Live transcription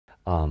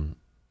Um,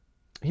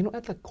 you know,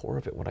 at the core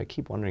of it, what I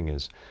keep wondering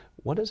is,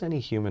 what does any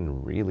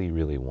human really,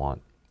 really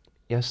want?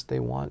 Yes, they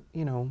want,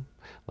 you know,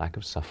 lack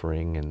of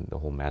suffering and the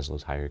whole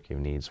Maslow's hierarchy of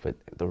needs, but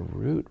the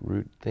root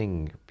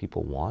thing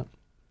people want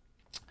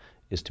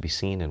is to be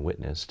seen and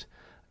witnessed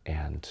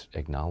and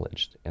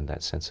acknowledged, and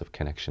that sense of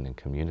connection and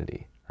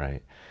community,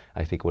 right?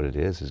 I think what it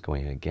is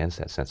going against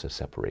that sense of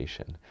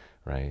separation,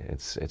 right?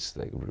 It's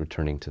like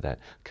returning to that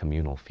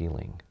communal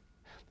feeling.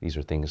 These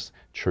are things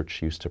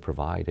church used to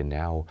provide, and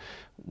now,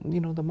 you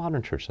know, the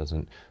modern church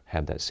doesn't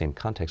have that same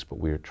context, but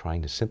we're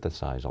trying to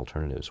synthesize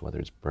alternatives, whether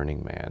it's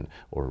Burning Man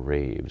or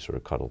raves or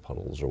cuddle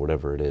puddles or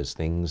whatever it is,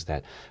 things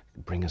that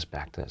bring us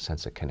back to that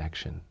sense of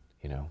connection,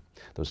 you know,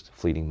 those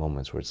fleeting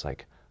moments where it's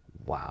like,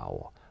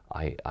 wow,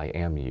 I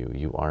am you,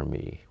 you are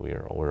me.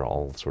 We're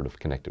all sort of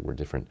connected. We're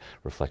different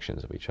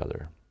reflections of each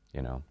other,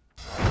 you know.